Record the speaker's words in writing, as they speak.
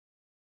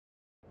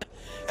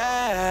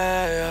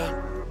And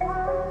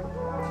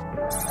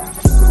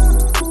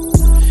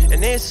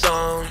this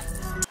song.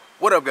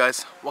 What up,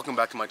 guys? Welcome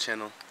back to my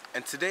channel.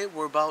 And today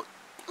we're about,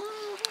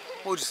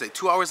 what would you say,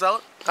 2 hours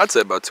out? I'd say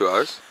about 2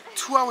 hours.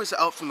 2 hours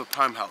out from the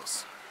Prime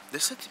House.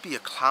 There's said to be a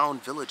clown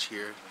village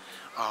here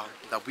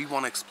that we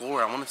want to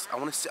explore. I want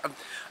to see.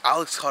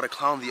 Alex caught a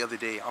clown the other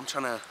day. I'm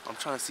trying to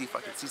see if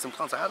I can see some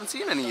clowns. I haven't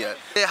seen any yet.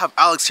 I have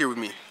Alex here with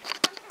me.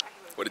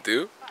 What it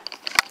do?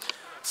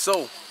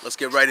 So let's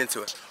get right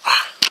into it.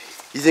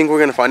 You think we're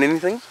gonna find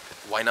anything?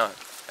 Why not?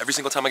 Every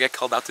single time I get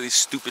called out to these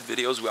stupid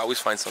videos, we always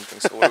find something.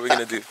 So what are we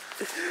gonna do?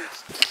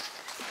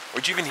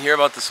 Where'd you even hear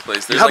about this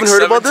place? You haven't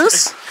heard about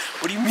this?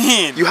 What do you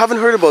mean? You haven't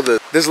heard about this?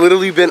 There's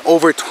literally been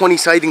over 20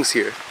 sightings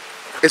here.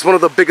 It's one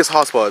of the biggest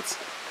hotspots.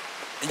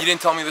 And you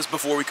didn't tell me this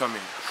before we come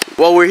in.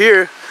 Well, we're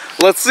here.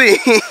 Let's see.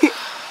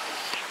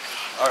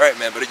 All right,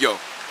 man. But yo,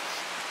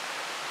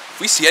 if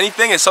we see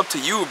anything, it's up to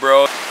you,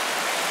 bro.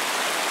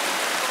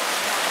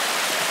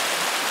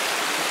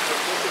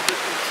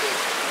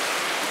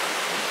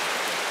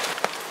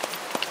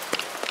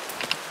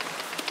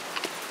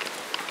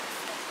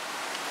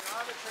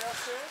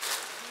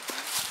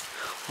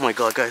 Oh my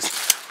god, guys,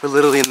 we're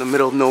literally in the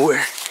middle of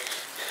nowhere.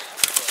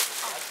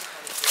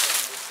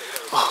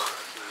 Oh.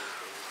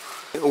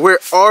 Where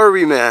are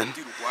we, man?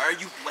 Dude, why are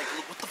you like,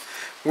 what the?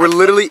 We're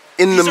literally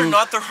in These are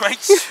not the right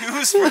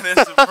shoes for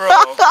this,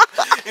 bro.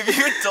 If you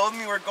had told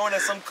me we're going to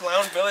some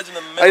clown village in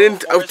the middle, I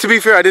didn't. To be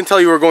fair, I didn't tell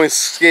you we were going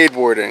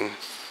skateboarding.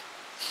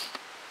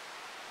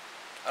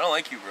 I don't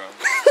like you, bro.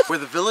 Where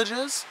the village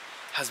is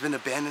has been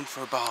abandoned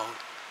for about,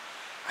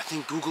 I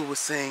think Google was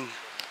saying,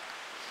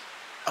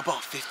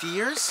 about 50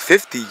 years?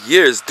 50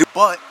 years, dude.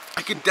 But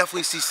I could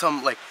definitely see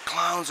some like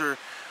clowns or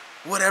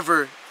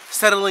whatever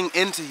settling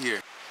into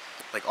here.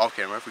 Like off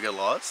camera, if we get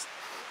lost,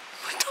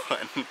 we're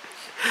done.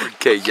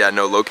 Okay, yeah,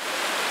 no, look.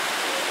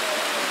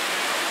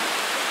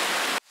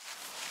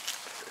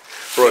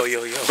 Bro,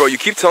 Yo. Bro, you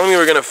keep telling me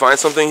we're gonna find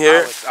something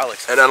here,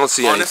 Alex. and I don't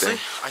see Honestly,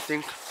 anything. I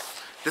think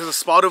there's a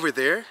spot over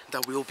there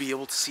that we'll be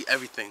able to see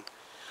everything.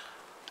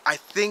 I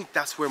think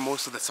that's where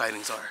most of the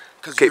sightings are.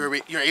 Because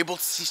you're able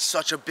to see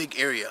such a big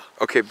area.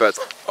 Okay, but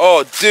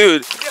oh,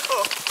 dude.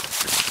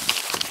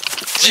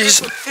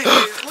 Jeez.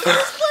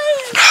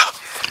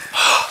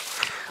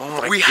 Oh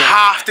my we God.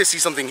 have to see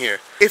something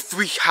here. If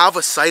we have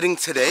a sighting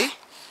today,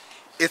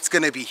 it's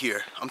gonna be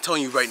here. I'm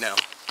telling you right now,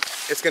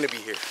 it's gonna be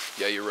here.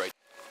 Yeah, you're right.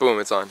 Boom,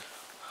 it's on.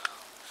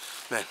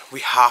 Man, we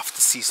have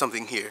to see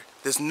something here.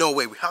 There's no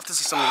way. We have to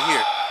see something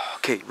here.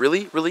 Okay,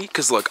 really?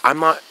 Because look,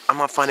 I'm not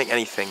finding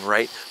anything,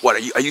 right? What,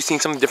 are you seeing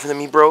something different than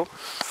me, bro?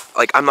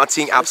 Like, I'm not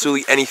seeing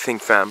absolutely anything,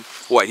 fam.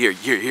 What, here.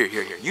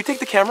 You take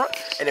the camera,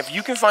 and if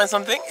you can find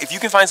something,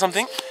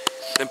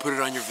 then put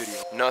it on your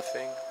video.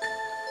 Nothing.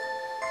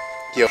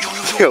 Yo.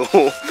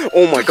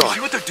 Oh my God.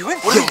 See what they're doing?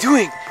 What are they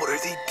doing? What are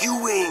they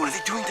doing? What are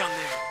they doing down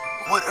there?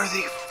 What are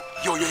they?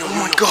 Yo. Oh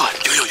my God.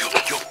 Yo. Do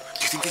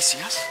you think they see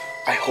us?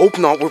 I hope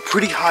not. We're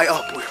pretty high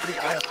up.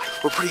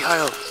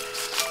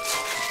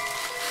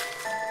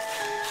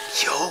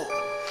 Yo,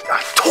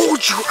 I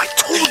told you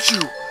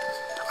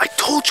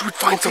we'd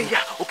find something.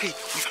 Yeah, okay.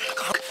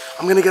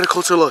 I'm gonna get a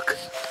closer look.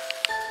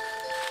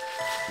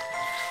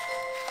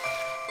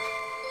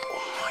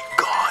 Oh my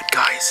God,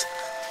 guys.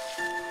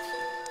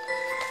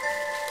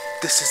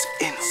 This is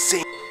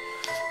insane.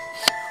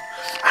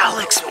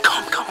 Alex,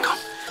 come.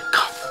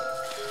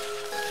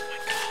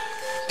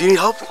 Do you need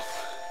help?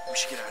 We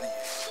should get out of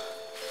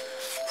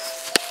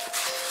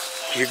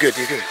here. You're good.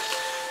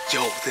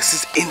 Yo, this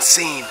is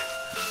insane.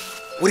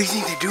 What do you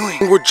think they're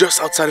doing? We're just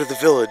outside of the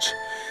village.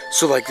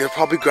 So like they're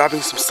probably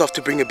grabbing some stuff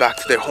to bring it back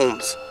to their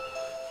homes.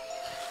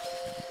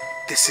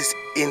 This is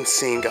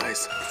insane,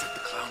 guys. It's like the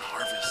clown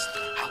harvest.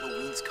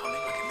 Halloween's coming.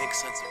 Like, it makes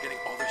sense. They're getting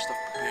all their stuff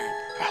prepared.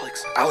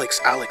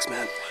 Alex,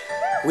 man.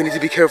 We need to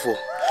be careful.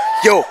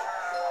 Yo,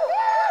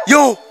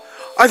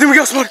 I think we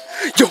got someone.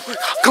 Yo,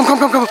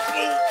 come.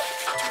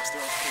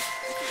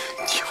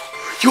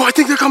 Yo, I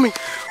think they're coming.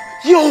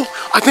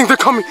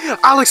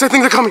 Alex, I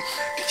think they're coming.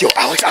 Yo,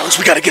 Alex,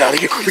 we gotta get out of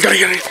here.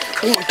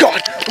 Oh my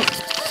God.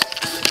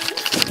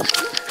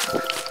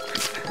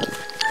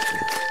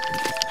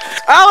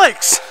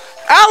 Alex!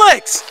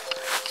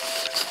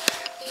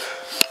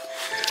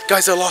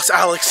 Guys, I lost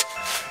Alex.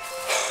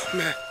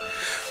 Man,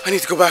 I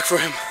need to go back for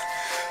him.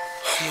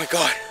 Oh my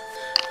God.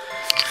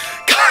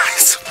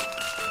 Guys,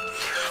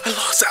 I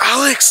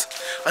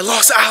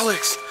lost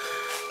Alex.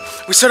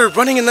 We started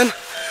running and then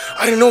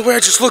I didn't know where. I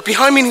just looked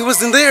behind me and he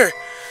wasn't there.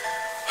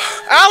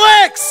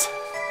 Alex!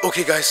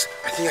 Okay, guys,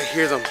 I think I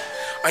hear them.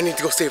 I need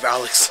to go save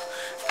Alex.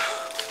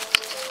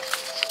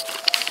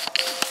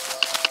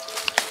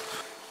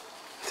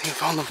 I think I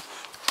found them.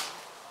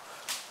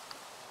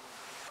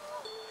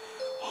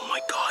 Oh my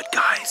God,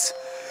 guys.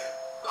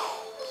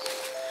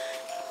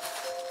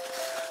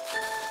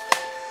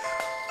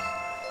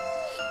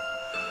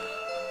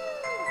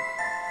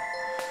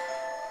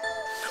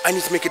 I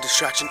need to make a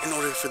distraction in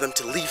order for them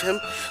to leave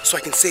him so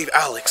I can save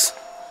Alex.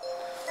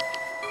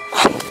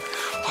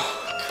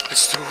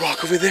 Let's throw a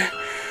rock over there.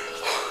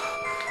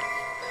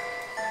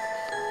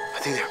 I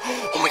think they're.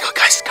 Oh my god,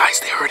 guys,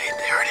 they heard it.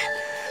 They heard it.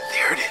 They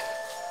heard it.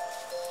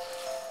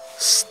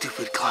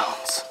 Stupid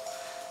clowns.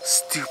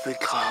 Stupid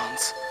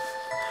clowns.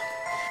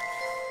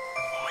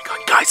 Oh my god,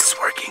 guys, it's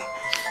working.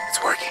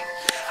 It's working.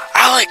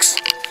 Alex!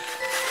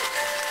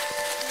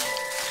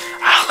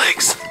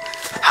 Alex!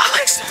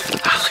 Alex!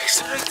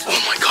 Alex!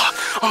 Oh my god.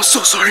 I'm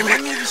so sorry,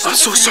 man. I'm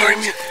so sorry,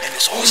 man.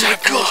 Oh my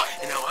god.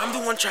 And now I'm the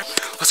one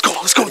trapped. Let's go.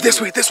 Let's go. This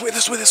way. This way.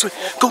 This way. This way.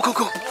 Go. Go.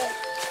 Go.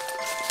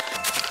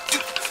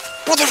 Dude,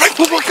 bro, they're right.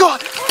 Oh my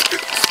god.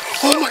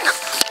 Oh my god.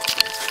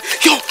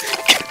 Yo.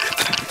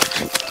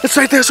 It's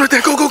right there. It's right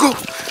there. Go. Go. Go.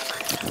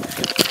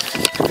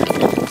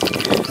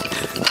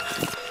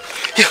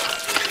 Yeah.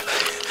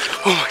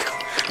 Oh my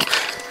god.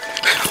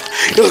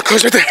 Yo, the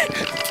car's right there.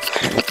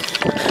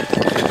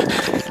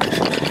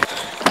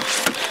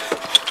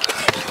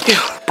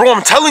 Bro,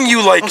 I'm telling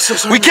you, like,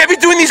 we can't be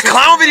doing these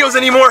clown videos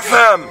anymore,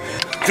 fam.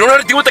 You don't know how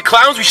to deal with the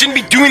clowns? We shouldn't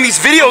be doing these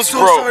videos,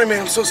 bro. I'm so sorry,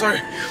 man. I'm so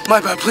sorry. My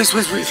bad. Please,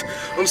 please, please.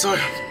 I'm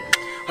sorry.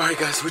 All right,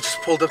 guys. We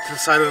just pulled up to the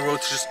side of the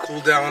road to just cool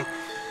down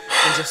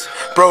and just...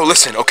 Bro,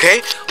 listen,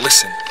 okay?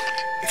 Listen.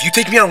 If you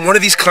take me on one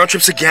of these clown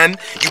trips again,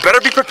 you better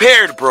be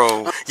prepared,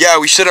 bro. Yeah,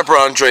 we should have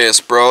brought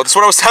Andreas, bro. That's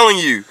what I was telling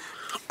you.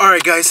 All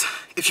right, guys.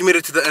 If you made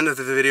it to the end of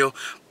the video,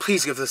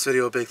 please give this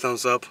video a big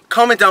thumbs up.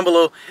 Comment down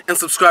below and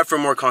subscribe for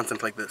more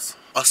content like this.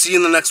 I'll see you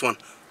in the next one.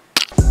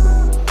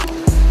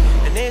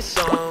 And it's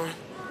on,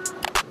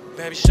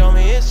 baby, show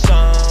me it's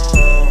on.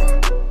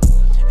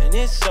 And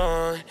it's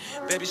on,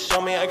 baby, show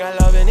me I got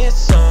love and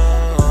it's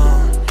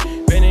on.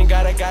 Been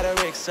got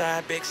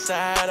a big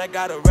side, I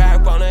got a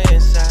rap on the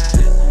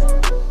inside.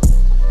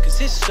 Cause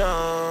it's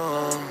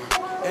on,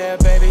 yeah,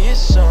 baby,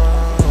 it's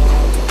on.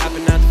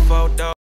 Hopping out the photo.